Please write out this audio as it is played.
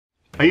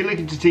Are you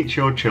looking to teach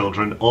your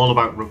children all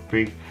about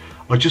rugby,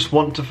 or just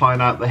want to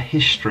find out the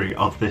history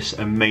of this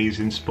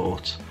amazing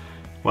sport?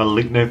 Well,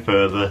 look no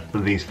further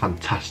than these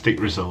fantastic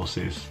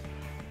resources.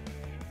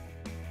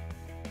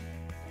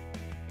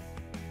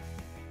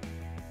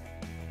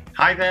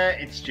 Hi there,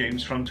 it's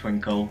James from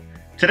Twinkl.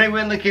 Today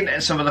we're looking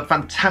at some of the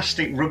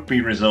fantastic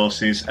rugby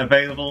resources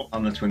available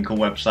on the Twinkl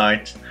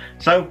website.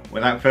 So,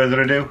 without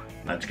further ado,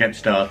 let's get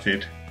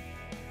started.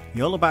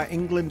 The All About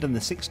England and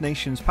the Six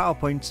Nations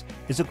PowerPoint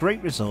is a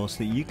great resource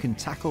that you can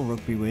tackle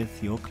rugby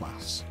with your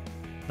class.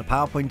 The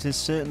PowerPoint is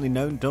certainly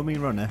no dummy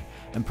runner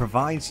and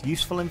provides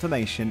useful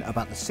information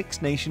about the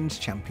Six Nations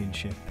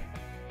Championship.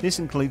 This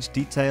includes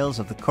details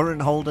of the current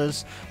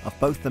holders of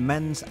both the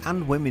men's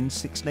and women's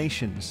Six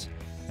Nations,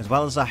 as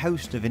well as a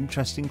host of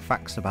interesting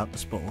facts about the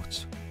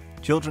sport.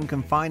 Children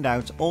can find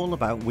out all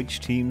about which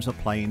teams are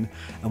playing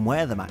and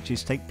where the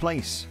matches take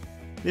place.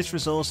 This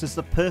resource is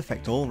the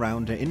perfect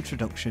all-rounder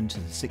introduction to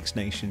the Six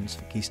Nations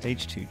for Key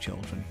Stage 2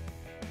 children.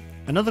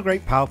 Another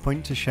great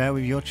PowerPoint to share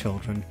with your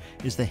children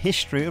is the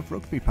history of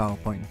rugby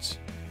PowerPoint.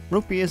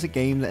 Rugby is a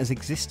game that has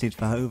existed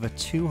for over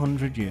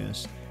 200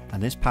 years,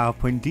 and this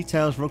PowerPoint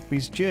details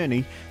rugby's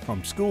journey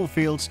from school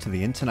fields to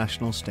the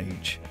international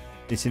stage.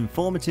 This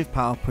informative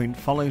PowerPoint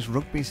follows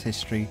rugby's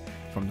history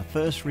from the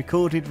first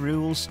recorded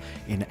rules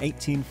in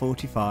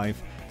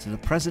 1845 to the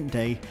present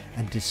day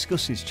and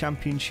discusses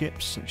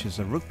championships such as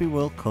the Rugby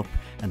World Cup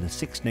and the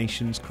Six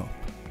Nations Cup.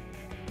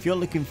 If you're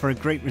looking for a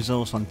great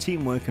resource on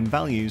teamwork and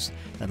values,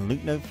 then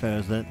look no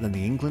further than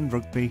the England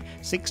Rugby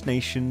Six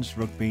Nations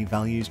Rugby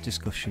Values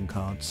discussion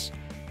cards.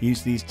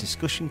 Use these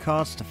discussion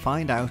cards to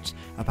find out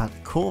about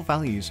the core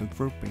values of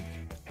rugby: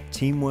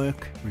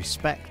 teamwork,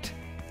 respect,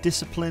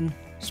 discipline,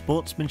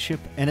 sportsmanship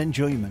and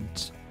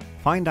enjoyment.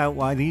 Find out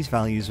why these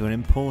values are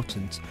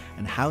important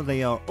and how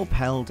they are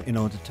upheld in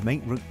order to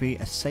make rugby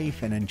a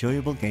safe and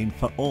enjoyable game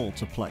for all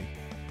to play.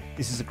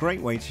 This is a great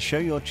way to show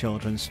your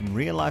children some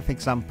real-life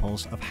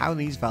examples of how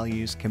these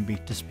values can be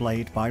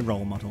displayed by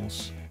role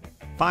models.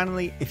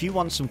 Finally, if you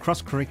want some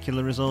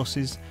cross-curricular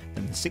resources,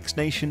 then the Six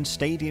Nations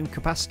Stadium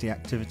Capacity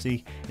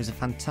activity is a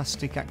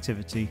fantastic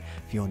activity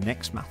for your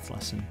next math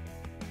lesson.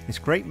 This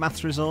great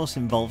maths resource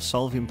involves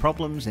solving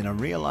problems in a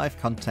real-life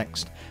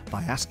context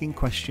by asking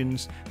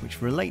questions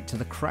which relate to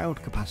the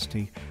crowd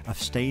capacity of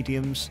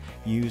stadiums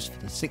used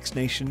for the Six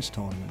Nations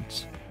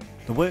tournament.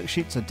 The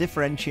worksheets are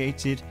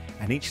differentiated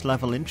and each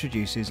level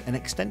introduces an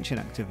extension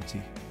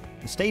activity.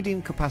 The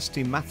Stadium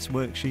Capacity Maths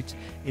worksheet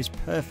is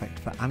perfect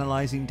for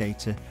analysing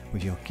data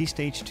with your Key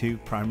Stage 2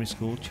 primary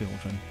school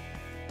children.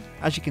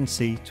 As you can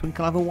see,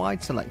 Twinkl have a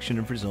wide selection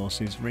of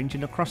resources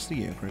ranging across the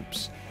year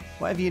groups.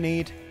 Whatever you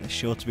need, there's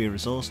sure to be a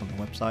resource on the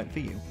website for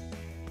you.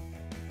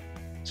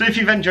 So if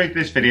you've enjoyed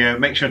this video,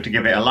 make sure to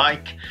give it a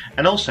like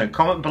and also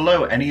comment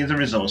below any of the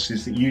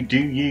resources that you do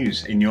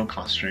use in your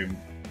classroom.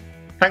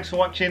 Thanks for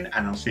watching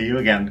and I'll see you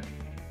again.